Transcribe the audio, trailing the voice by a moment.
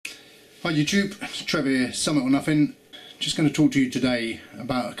Hi YouTube, it's Trevor here, Summit or Nothing. Just going to talk to you today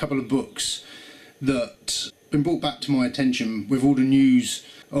about a couple of books that have been brought back to my attention with all the news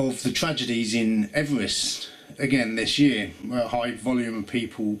of the tragedies in Everest again this year, where a high volume of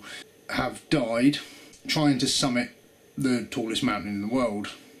people have died trying to summit the tallest mountain in the world.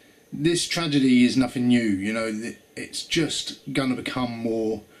 This tragedy is nothing new, you know, it's just going to become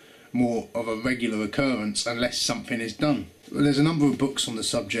more of a regular occurrence unless something is done. Well, there's a number of books on the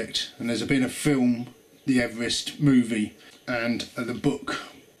subject, and there's been a film, the Everest movie, and the book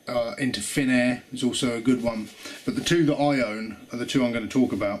Into Thin Air is also a good one. But the two that I own are the two I'm going to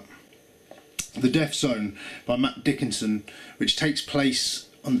talk about. The Death Zone by Matt Dickinson, which takes place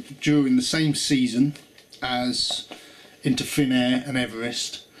during the same season as Into Thin Air and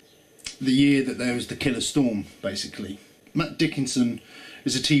Everest, the year that there was the killer storm, basically. Matt Dickinson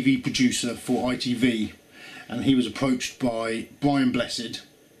is a TV producer for ITV, and he was approached by Brian Blessed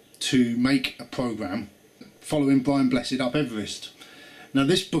to make a programme following Brian Blessed up Everest. Now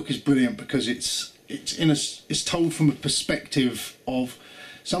this book is brilliant because it's told from a perspective of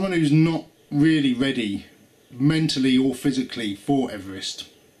someone who's not really ready mentally or physically for Everest.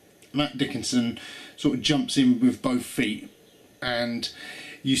 Matt Dickinson sort of jumps in with both feet, and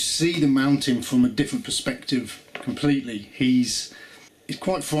you see the mountain from a different perspective completely. He's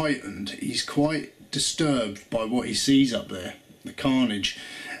quite frightened, he's quite disturbed by what he sees up there, the carnage,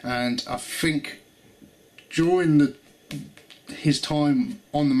 and I think during his time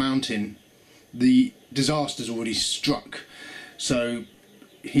on the mountain the disaster's already struck, so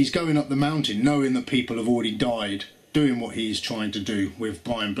he's going up the mountain knowing that people have already died doing what he's trying to do with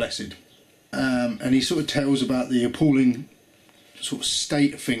Brian Blessed, and he sort of tells about the appalling sort of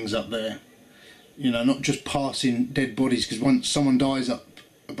state of things up there, you know, not just passing dead bodies, because once someone dies up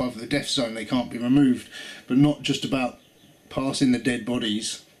above the death zone they can't be removed, but not just about passing the dead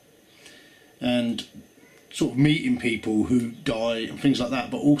bodies and sort of meeting people who die and things like that,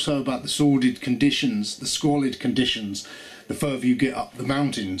 but also about the sordid conditions, the squalid conditions, the further you get up the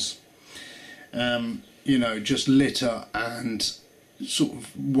mountains. You know, just litter and sort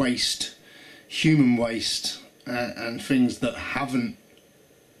of waste, human waste, and things that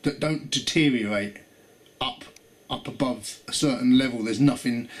don't deteriorate up above a certain level. There's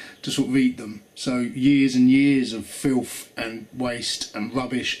nothing to sort of eat them, so years and years of filth and waste and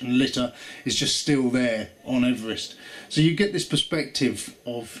rubbish and litter is just still there on Everest. So you get this perspective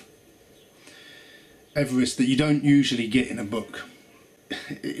of Everest that you don't usually get in a book.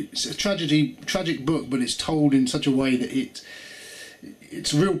 It's a tragic book, but it's told in such a way that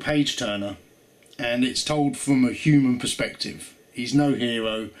it's a real page turner, and it's told from a human perspective. He's no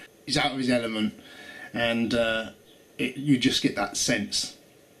hero, he's out of his element, and you just get that sense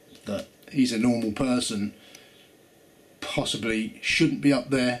that he's a normal person, possibly shouldn't be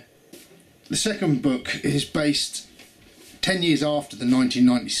up there. The second book is based 10 years after the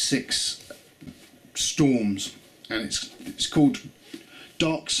 1996 storms, and it's called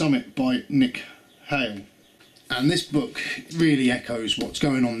Dark Summit by Nick Hale, and this book really echoes what's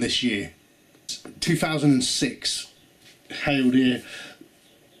going on this year. 2006 hailed here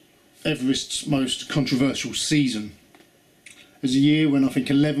Everest's most controversial season. It was a year when I think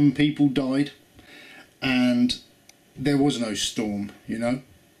 11 people died, and there was no storm, you know.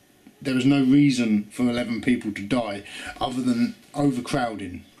 There was no reason for 11 people to die other than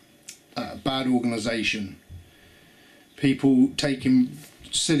overcrowding, bad organisation, people taking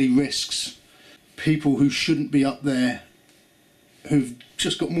silly risks, people who shouldn't be up there, who've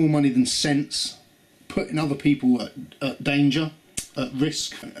just got more money than sense, putting other people at danger, at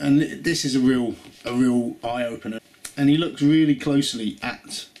risk. And this is a real eye-opener. And he looks really closely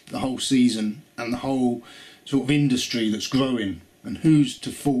at the whole season and the whole sort of industry that's growing, and who's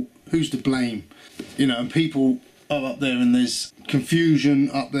to fault, who's to blame, you know. And people are up there, and there's confusion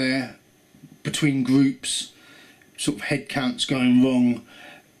up there between groups, sort of head counts going wrong,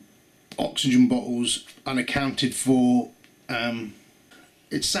 oxygen bottles unaccounted for.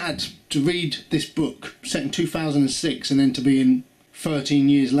 It's sad to read this book set in 2006 and then to be in 13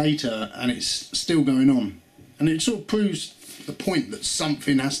 years later and it's still going on. And it sort of proves the point that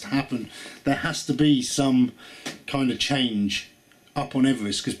something has to happen. There has to be some kind of change up on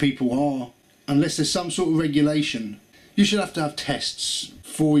Everest, because people are, unless there's some sort of regulation, you should have to have tests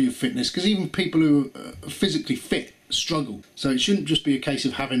for your fitness, because even people who are physically fit struggle. So it shouldn't just be a case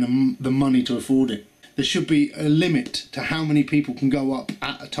of having the money to afford it. There should be a limit to how many people can go up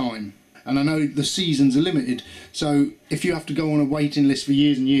at a time. And I know the seasons are limited, so if you have to go on a waiting list for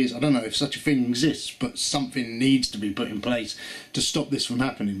years and years, I don't know if such a thing exists, but something needs to be put in place to stop this from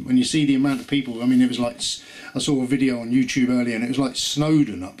happening. When you see the amount of people, I mean, it was like, I saw a video on YouTube earlier and it was like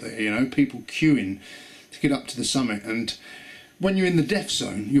Snowdon up there, you know, people queuing to get up to the summit. And when you're in the death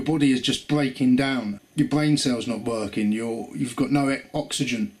zone, your body is just breaking down. Your brain cell's not working, you've got no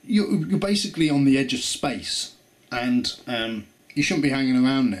oxygen. You're basically on the edge of space, and you shouldn't be hanging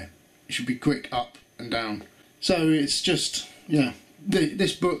around there. You should be quick up and down. So it's just, yeah,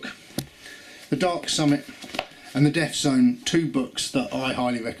 this book, The Dark Summit and The Death Zone, 2 books that I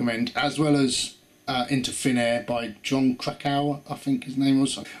highly recommend, as well as Into Thin Air by John Krakauer, I think his name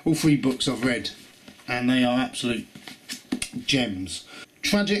was. All 3 books I've read, and they are absolute gems.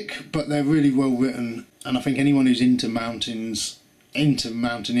 Tragic, but they're really well written, and I think anyone who's into mountains, into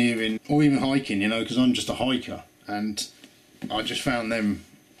mountaineering, or even hiking, you know, because I'm just a hiker, and I just found them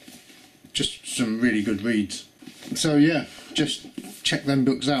just some really good reads. So yeah, just check them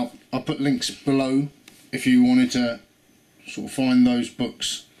books out. I'll put links below if you wanted to sort of find those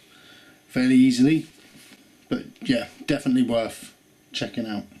books fairly easily, but yeah, definitely worth checking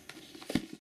out.